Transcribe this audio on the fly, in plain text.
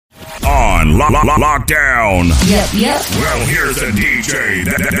locked down. Yep. Well, here's the DJ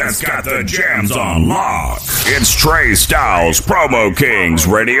that's got the jams on lock. It's Trey Styles, Promo Kings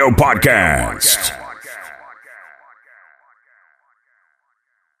Radio Podcast.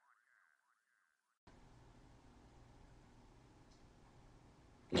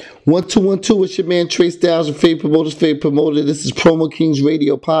 1212, it's your man Trey Styles, your favorite promoter. This is Promo Kings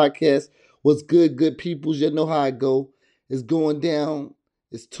Radio Podcast. What's good, good peoples? You know how I go. It's going down.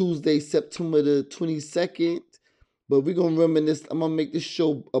 It's Tuesday, September the 22nd. But we're going to reminisce. I'm going to make this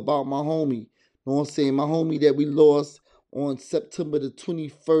show about my homie. You know what I'm saying? My homie that we lost on September the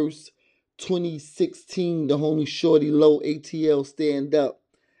 21st, 2016. The homie Shawty Low, ATL Stand Up.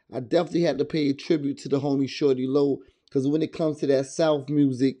 I definitely had to pay a tribute to the homie Shawty Low. Because when it comes to that South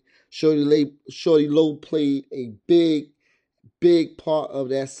music, Shawty Low played a big part of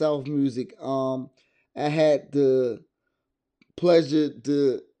that South music. I had the pleasure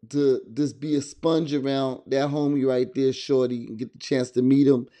to just be a sponge around that homie right there, Shawty, and get the chance to meet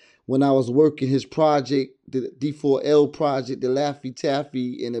him when I was working his project, the D4L project, the Laffy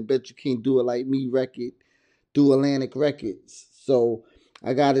Taffy, and I Bet You Can't Do It Like Me record, through Atlantic Records. So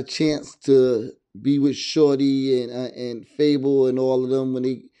I got a chance to be with Shawty and Fable and all of them when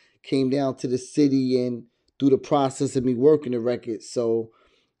they came down to the city and through the process of me working the record. So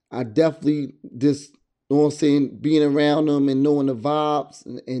I definitely just, you know what I'm saying, being around him and knowing the vibes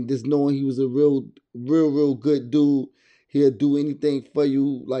and just knowing he was a real good dude. He'll do anything for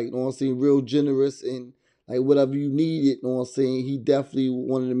you, like, you know what I'm saying, real generous and like whatever you needed, you know what I'm saying. He definitely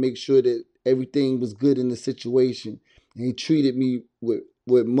wanted to make sure that everything was good in the situation. And he treated me with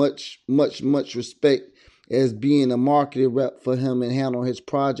much respect as being a marketing rep for him and handling his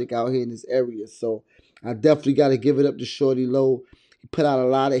project out here in this area. So I definitely got to give it up to Shawty Low. He put out a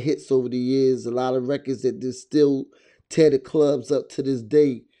lot of hits over the years, a lot of records that just still tear the clubs up to this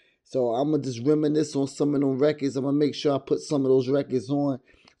day. So I'm going to just reminisce on some of them records. I'm going to make sure I put some of those records on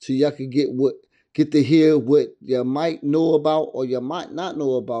so y'all can get to hear what you might know about or you might not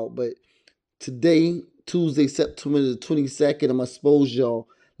know about. But today, Tuesday, September the 22nd, I'm going to expose y'all.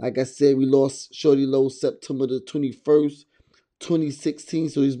 Like I said, we lost Shawty Low September the 21st, 2016.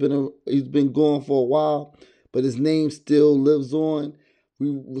 So he's been gone for a while, but his name still lives on.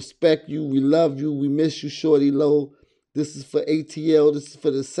 We respect you. We love you. We miss you, Shawty Low. This is for ATL. This is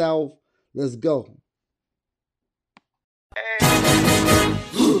for the South. Let's go.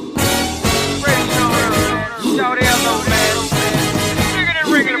 Shawty Low, man.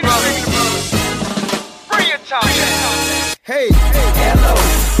 Ringing the brother. Bring your talk. Hey, hello,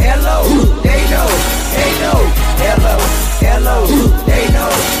 they know, hello, they know, hello, they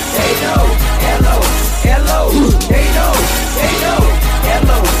know,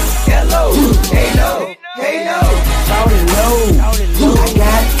 hello, they know, Shawty Low, I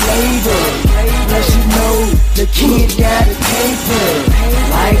got flavor, plus you know, the kid got a taper,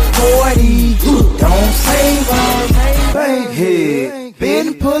 like 40, don't save her, bankhead, been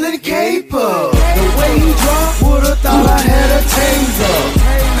pulling caper, the way he dropped, would've thought I had a taser,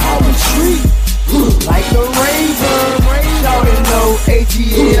 call me treat, like a razor, Shawty Low,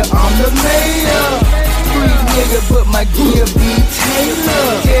 ATL, I'm the mayor, street nigga, but my gear be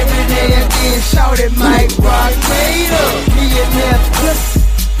tailored, every day again, Shawty might rock later, millionaire pussy,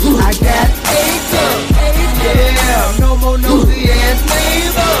 I got acre, yeah, no more nosy ass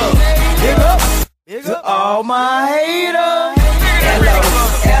neighbor, big up, to all my haters, hello,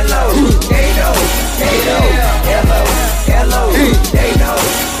 they know, hello, they know, hello, they know,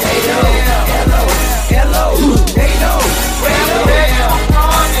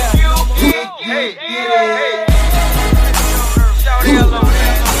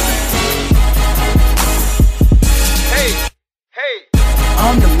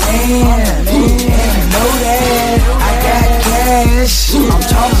 I'm the man, and you know that I got cash, I'm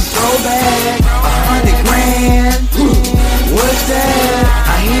talking throwback, 100 grand, what's that?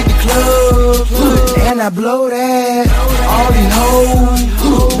 I hit the club, and I blow that, all these hoes,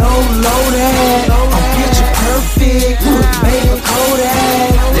 no low that, I'm picture perfect, baby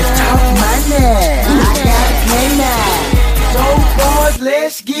Kodak, let's talk money, I gotta play now, so boys,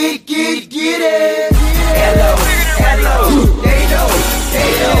 let's get it, hello, they know, hello,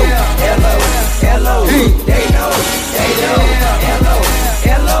 they know, hello, they know,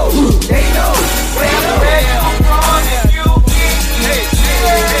 hello, they know,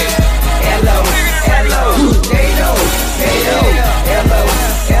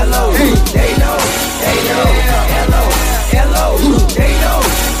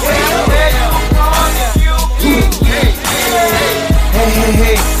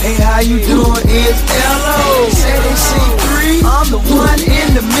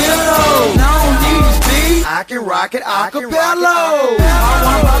 I can rock it acapella. One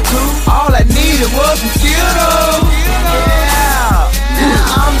by two, all I needed was some Skittles. Yeah,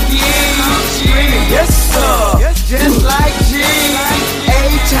 now I'm getting yes sir, just like G.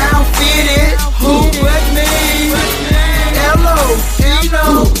 A-Town fitted, who but me? Hello, he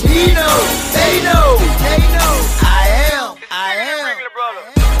know, they know. I am.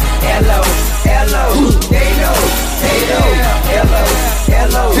 Hello, they know. Hello, they know.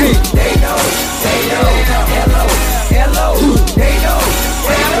 Hello, they know.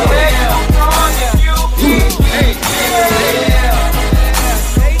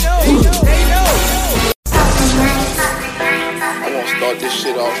 I want to start this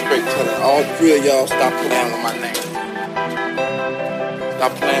shit off straight telling all three of y'all stop playing with my name.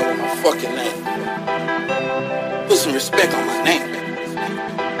 Stop playing with my fucking name. Put some respect on my name.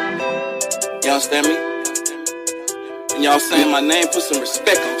 You understand me? When y'all saying my name, put some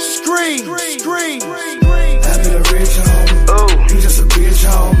respect on it. Scream. I been a rich homie. You just a bitch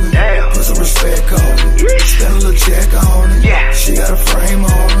homie. Damn. Put some respect on it. Spend a little check on it. Yeah. She got a frame on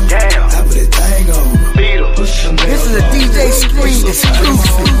it. Damn. I put that thing on it. This is a DJ Scream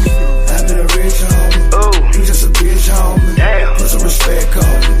exclusive. I been a rich homie. You just a bitch homie. Damn. Put some respect on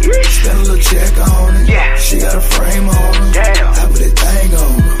it. Spend a little check on it. Yeah. She got a frame on it. Damn. I put that thing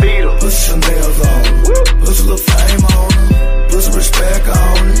on it. Put some nails on it. Put some little fame on it. Put some respect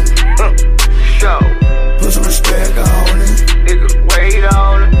on it. Put some respect on it. Niggas wait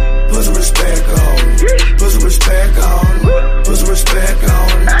on it. Put some respect on it. Put some respect on it. Put some respect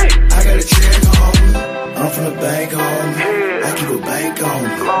on it. I got a check on it. I'm from the bank on it. I keep a bank on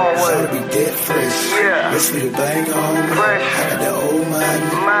it. Try to be dead fresh. Let's me the bank on it. I got that old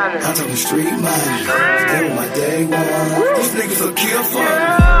money. I'm talking street money. That was my day one. These niggas will kill for me.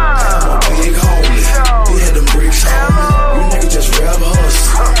 I'm a big homie. We had them bricks on me. You niggas just rap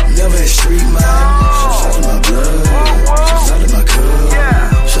hustle. Never had street money. Shouts out to my blood. Shouts out to my cuz.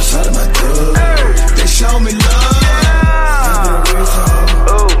 Shouts out to my thug. They show me love. I'm a rich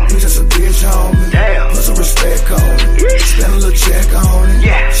homie. You just a bitch homie. Put some respect on it. Spend a little check on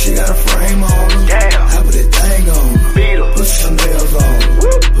it. She got a frame on it. I put that thing on it. Put some nails on it.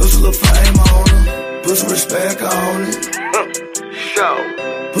 Put some little fame on it. Put some respect on it.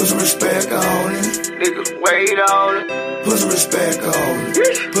 Put some respect on it. Niggas wait on it. Put some respect on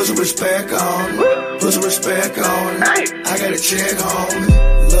it. Put some respect on it. Put some respect on it. I got a check on it.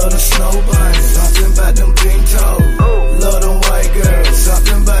 Love the snow bunny. Something about them pink toes. Love them white girls.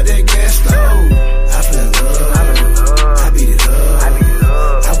 Something about that gas stove. I feel in love. I beat it up. I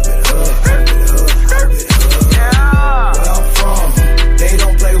whip it up. Where I'm from, they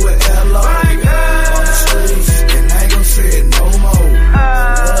don't play with L.O. On the streets, and I ain't gon' say it no more.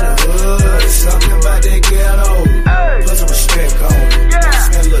 Love the hood. Something about that ghetto. Put some respect on it.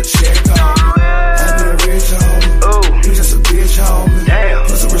 Spend a little check on it. I been a rich homie. You just a bitch homie.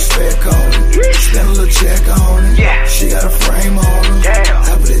 Put some respect on it. Spend a little check on it. She got a frame on it.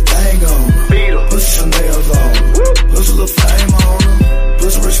 I put that thing on it. Put some nails on it. Put some little fame on it.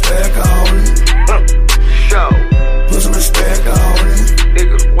 Put some respect on it. Put some respect on it.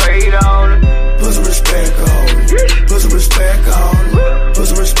 Niggas wait on it. Put some respect on it. Put some respect on it. Put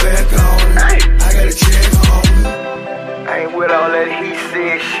some respect on it. I got a check on it. I ain't with all that he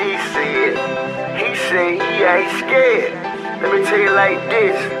said, she said. He said he ain't scared. Let me tell you like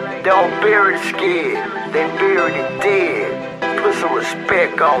this. Don't bury the scared. They bury the dead. Put some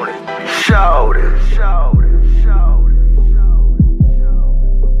respect on it. Shawty.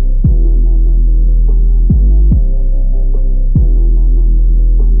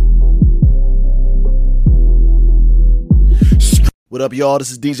 What up, y'all?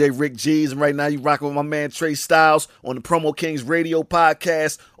 This is DJ Rick G's, and right now you rocking with my man Trey Styles on the Promo Kings Radio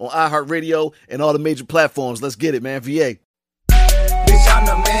podcast on iHeartRadio and all the major platforms. Let's get it, man. VA. Bitch, I'm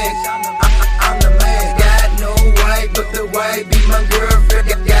the man. I'm the man. Got no wife, but the wife be my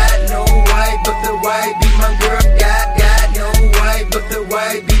girlfriend. Got no wife, but the wife be my girl. Got no wife, but the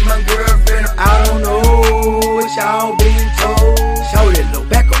wife be my girlfriend. I don't know what y'all been told. Shawty, look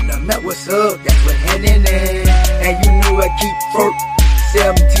back on the map. What's up? That's what happening there. And you know I keep flirt.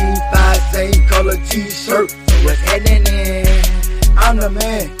 17.5, same color t-shirt. So what's happening? I'm the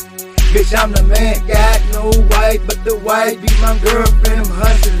man. Bitch, I'm the man. Got no wife, but the wife be my girlfriend. I'm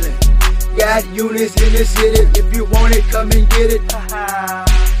hustling. Got units in the city. If you want it, come and get it.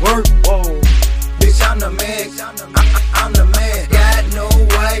 Work, whoa. Bitch, I'm the man. I'm the man. Got no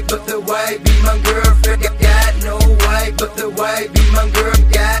wife, but the wife be my girlfriend. Got no wife, but the wife be my girl.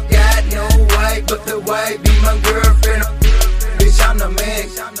 Got no wife, but the wife be my girlfriend. Bitch, I'm the man.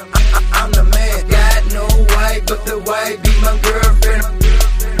 I'm the man. Got no wife, but the wife be my girlfriend.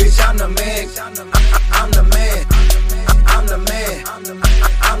 Bitch, I'm the man. I'm the man.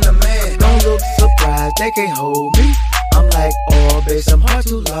 they can't hold me. I'm like, oh, bass, I'm hard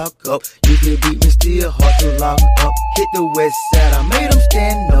to lock up. You can beat me, still hard to lock up. Hit the west side, I made them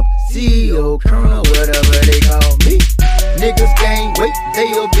stand up. CEO, Colonel, whatever they call me. Niggas gain weight, they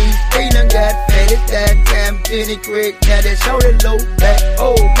obese. They done got fat, it's that damn Jenny Craig. Now they Shawty low back.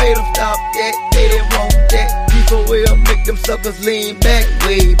 Oh, made them stop that, they didn't want that. People will make them suckers lean back,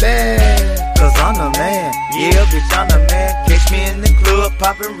 way back. Cause I'm the man, yeah, bitch, I'm the man. Catch me in the club,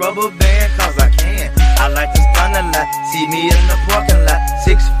 popping rubber band, cause I can. I like to stun a lot, see me in the parking lot.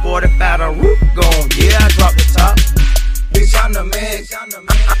 645, the roof gone, yeah, I drop the top. Bitch, I'm the man,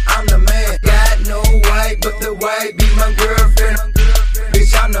 I'm the man. Got no wife, but the wife be my girlfriend.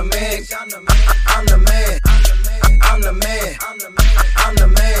 Bitch, I'm the man, I'm the man. I'm the man, I'm the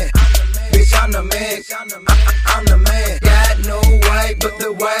man. Bitch, I'm the man, I'm the man. Got no wife, but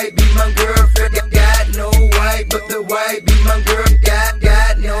the wife be my girlfriend. Got no wife, but the wife be my girl.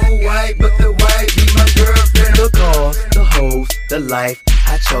 Got no wife, but the wife be my girlfriend. The cars, the hoes, the life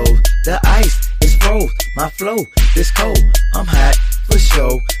I chose. The ice is froze, my flow is cold. I'm hot for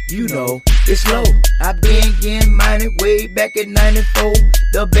show, you know it's low. I been getting money way back in 94.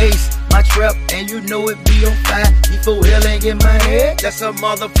 The bass, my trap, and you know it be on fire. Before hell ain't get my head, that's a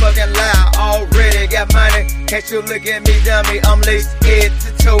motherfucking lie. Already got money, can't you look at me, dummy? I'm laced head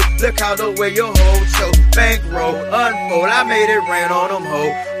to toe. Look how the way your hoe show. Bankroll, unfold, I made it rain on them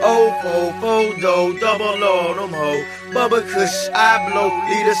hoe. Oh, fold, double on them hoe. Bubba Kush, I blow,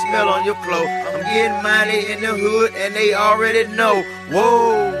 leave the smell on your clothes. I'm getting money in the hood, and they already know.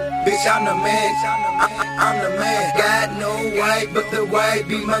 Whoa, bitch, I'm the man, I'm the man. Got no wife, but the wife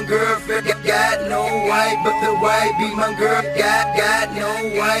be my girlfriend. Got no wife, but the wife be my girl. Got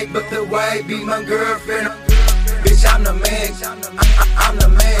no wife, but the wife be my girlfriend. Bitch, I'm the man, I'm the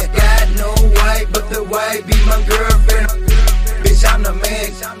man. Got no wife, but the wife be my girlfriend. Bitch, I'm the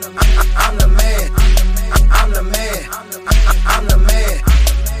man, I'm the man. I'm the man, I'm the man.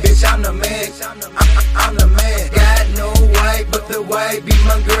 Bitch, I'm the man, I'm the man. Got no wife, but the wife be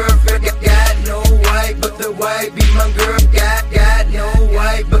my girlfriend. Got no wife, but the wife be my girl. Got no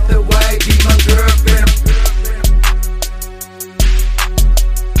wife, but the wife be my girlfriend.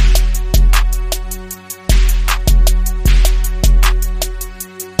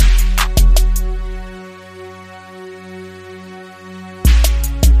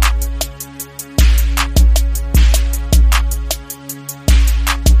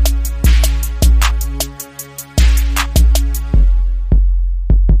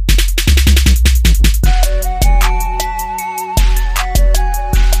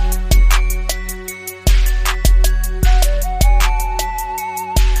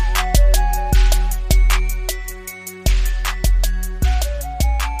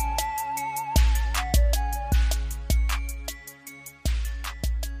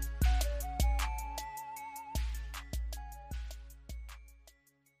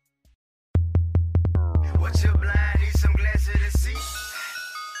 What's your blind? Need some glasses to see.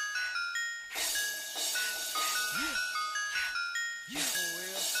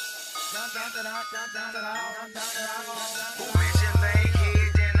 Who mentioned bank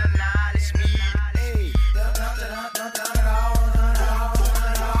head and a nod? It's me. Hey. Who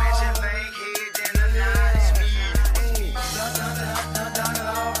mentioned bank head and a nod? It's me.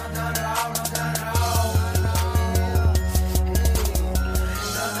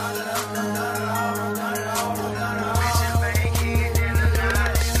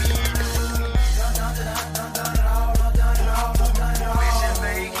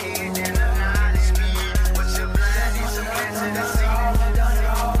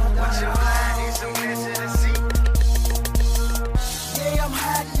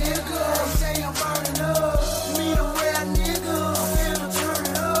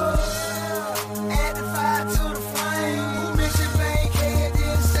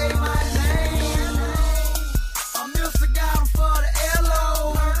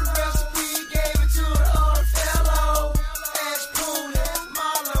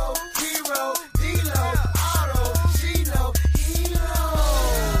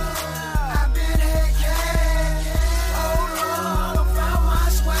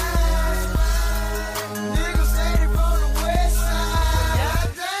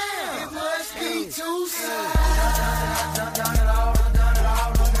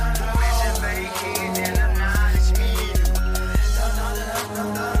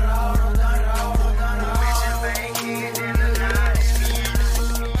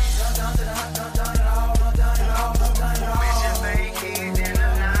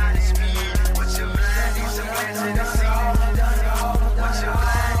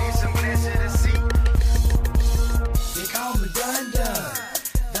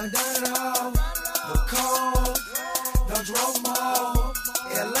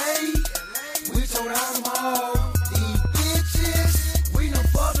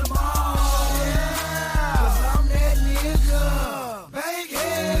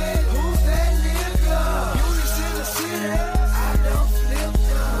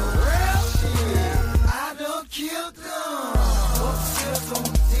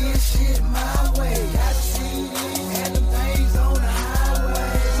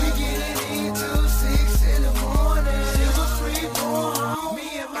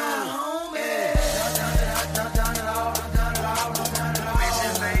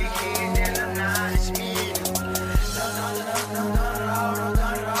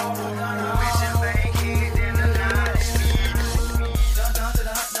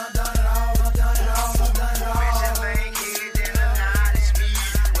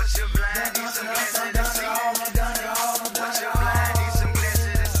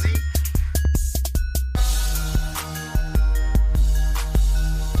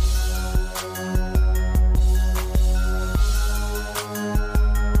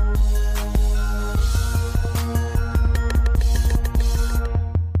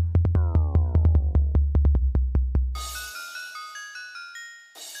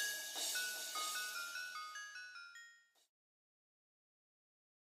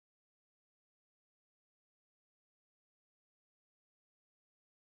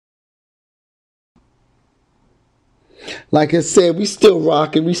 Like I said, we still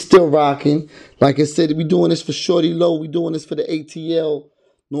rocking. Like I said, we doing this for Shawty Low. We doing this for the ATL.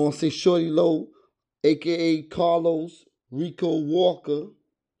 Know what I'm saying? Shawty Low, a.k.a. Carlos Rico Walker.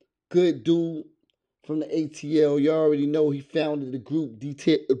 Good dude from the ATL. You already know he founded the group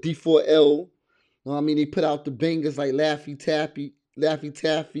D4L. Know what I mean? They put out the bangers like Laffy Taffy,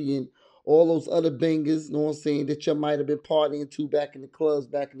 and all those other bangers, know what I'm saying, that you might have been partying to back in the clubs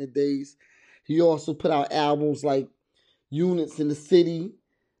back in the days. He also put out albums like Units in the City,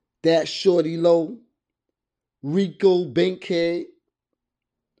 That Shawty Low, Rico Bankhead,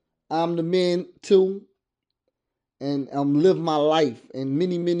 I'm the Man Too, and Live My Life, and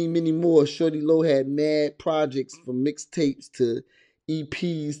many, many, many more. Shawty Low had mad projects from mixtapes to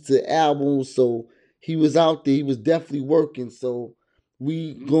EPs to albums, so he was out there. He was definitely working, so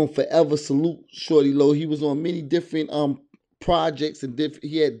we gonna forever salute Shawty Low. He was on many different projects, and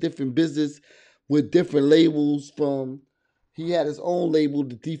he had different business with different labels. He had his own label,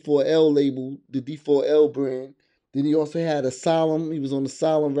 the D4L label, the D4L brand. Then he also had Asylum. He was on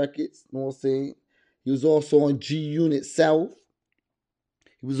Asylum Records, you know what I'm saying? He was also on G Unit South.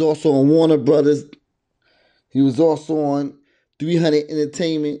 He was also on Warner Brothers. He was also on 300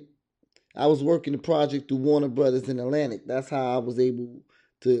 Entertainment. I was working the project through Warner Brothers in Atlantic. That's how I was able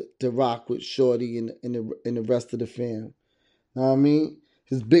to rock with Shawty and the rest of the fam. Know what I mean?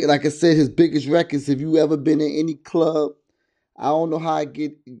 Like I said, his biggest records. If you ever been in any club, I don't know how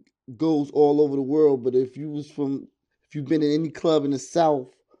it goes all over the world, but if you've been in any club in the South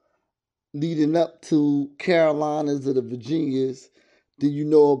leading up to Carolinas or the Virginias, then you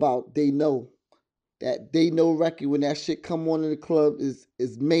know about They Know. That They Know record, when that shit come on in the club, is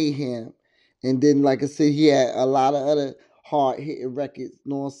mayhem. And then, like I said, he had a lot of other hard-hitting records, you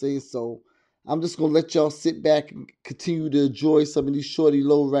know what I'm saying? So I'm just going to let y'all sit back and continue to enjoy some of these Shawty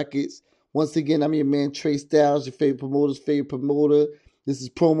Low records. Once again, I'm your man, Trey Styles, your favorite promoter's favorite promoter. This is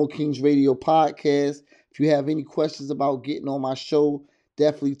Promo Kings Radio Podcast. If you have any questions about getting on my show,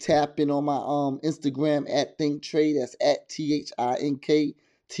 definitely tap in on my Instagram at ThinkTrey. That's at ThinkTre.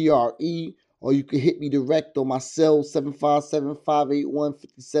 Or you can hit me direct on my cell,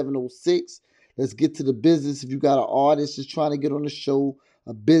 757-581-5706. Let's get to the business. If you got an artist just trying to get on the show,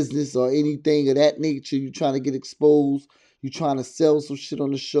 a business or anything of that nature, you're trying to get exposed, you're trying to sell some shit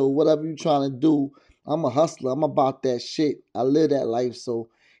on the show, whatever you're trying to do, I'm a hustler. I'm about that shit. I live that life. So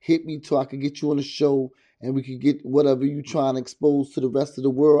hit me so I can get you on the show and we can get whatever you're trying to expose to the rest of the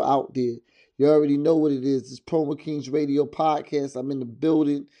world out there. You already know what it is. It's Promo Kings Radio Podcast. I'm in the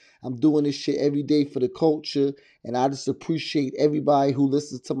building. I'm doing this shit every day for the culture. And I just appreciate everybody who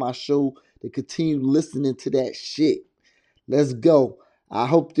listens to my show to continue listening to that shit. Let's go. I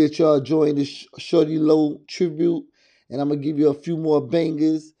hope that y'all enjoying this Shawty Low tribute. And I'm going to give you a few more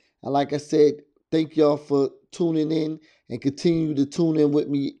bangers. And like I said, thank y'all for tuning in and continue to tune in with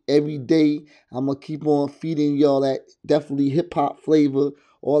me every day. I'm going to keep on feeding y'all that definitely hip-hop flavor,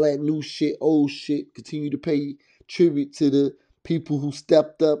 all that new shit, old shit. Continue to pay tribute to the people who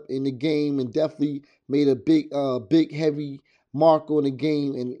stepped up in the game and definitely made a big, heavy mark on the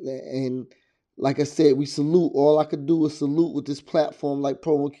game. And like I said, we salute. All I could do is salute with this platform like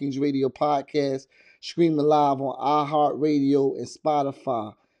Promo Kings Radio Podcast, streaming live on iHeartRadio and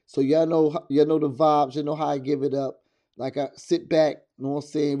Spotify. So y'all know the vibes. You know how I give it up. Like I sit back, you know what I'm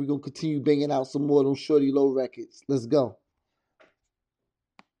saying? We're going to continue banging out some more of those Shawty Low records. Let's go.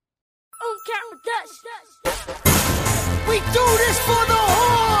 We do this for the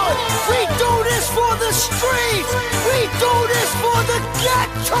hood. We do this for the streets. We do this for the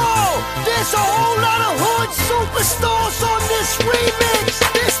ghetto. There's a whole lot of hood superstars on this remix.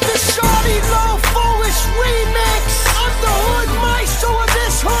 This the Shawty Low Forest remix. I'm the hood maestro of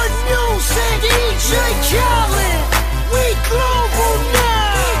this hood music. DJ Khaled. We global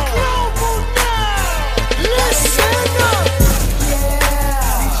now. Listen up.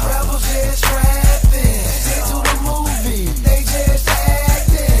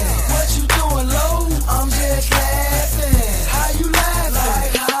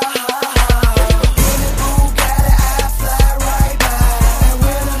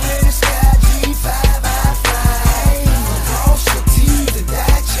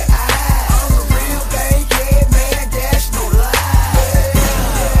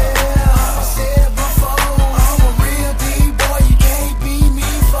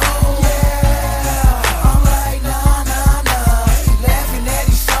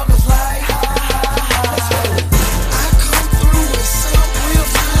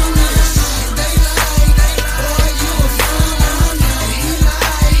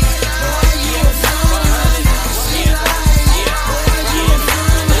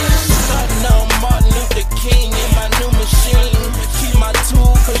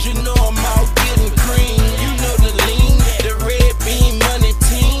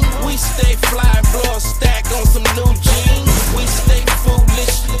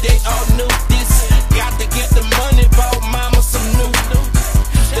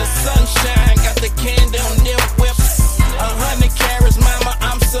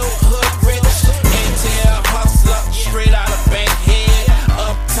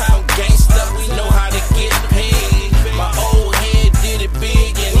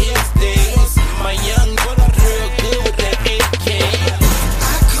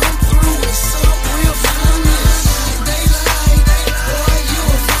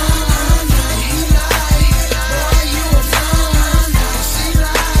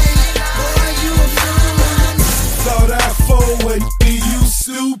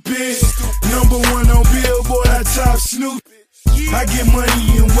 stupid. Number one on Billboard, I top Snoop. I get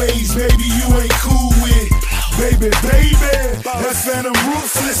money in ways, baby, you ain't cool with. Baby, that phantom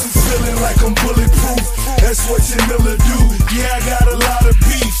ruthless, I'm feeling like I'm bulletproof. That's what your Miller do. Yeah, I got a lot of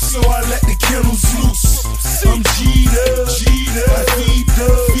beef, so I let the kennels loose. I'm G'd up, I feed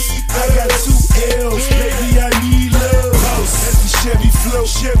dubs. I got 2 L's, baby, I need love. That's the Chevy flow,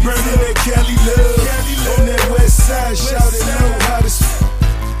 burning that Cali love. On that west side, shout it know how to.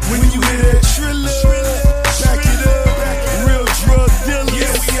 When you hear that Triller, back it up. Real drug dealers,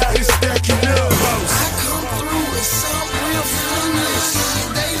 yeah, we out here stacking up. I come through with something real funny.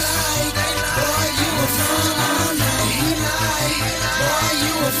 They like, boy, you a fun. He like, boy,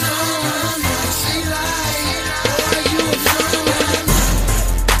 you a fun. She like, boy, you a fun.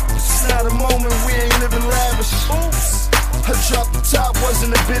 It's not a moment, we ain't living lavish. Oops. I dropped the top,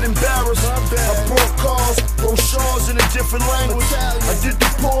 wasn't a bit embarrassed. I brought cars, brochures in a different language. I did the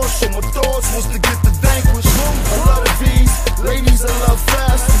Porsche, my thoughts was to get the vanquish. I love the V's, ladies I love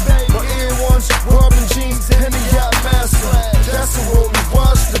fast. My ear ones, Robin jeans, and the yacht master. That's a rolling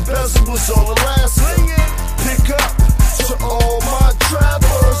watch, the bezel was all elastic. Pick up to all my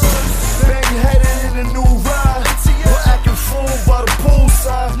trappers. Bang headed in a new ride. We're acting fool by the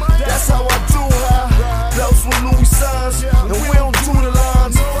poolside. That's how I do high. Belts with Louis signs, and we don't do the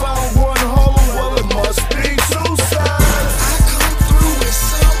lines. Found one hollow, well it must be 2 sides. I come through with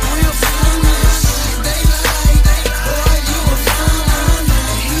something real funny. They like, boy, you a fun.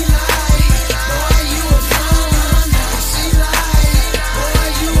 He like, boy, you a fun. She like, boy,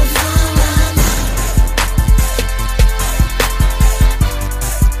 you a fun.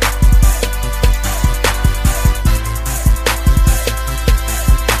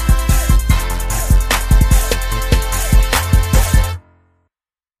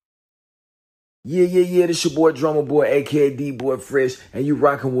 Yeah, this your boy Drummer Boy, aka D-Boy Fresh, and you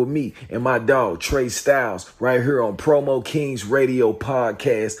rocking with me and my dog Trey Styles right here on Promo Kings Radio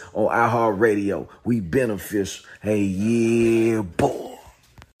Podcast on iHeartRadio. We beneficial. Hey, yeah, boy.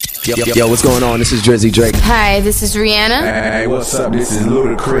 Yo, what's going on? This is Drizzy Drake. Hi, this is Rihanna. Hey, what's up? This is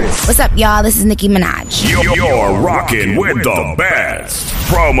Ludacris. What's up, y'all? This is Nicki Minaj. You're rocking with the best.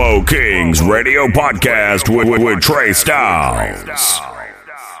 Promo Kings Radio Podcast with Trey Styles.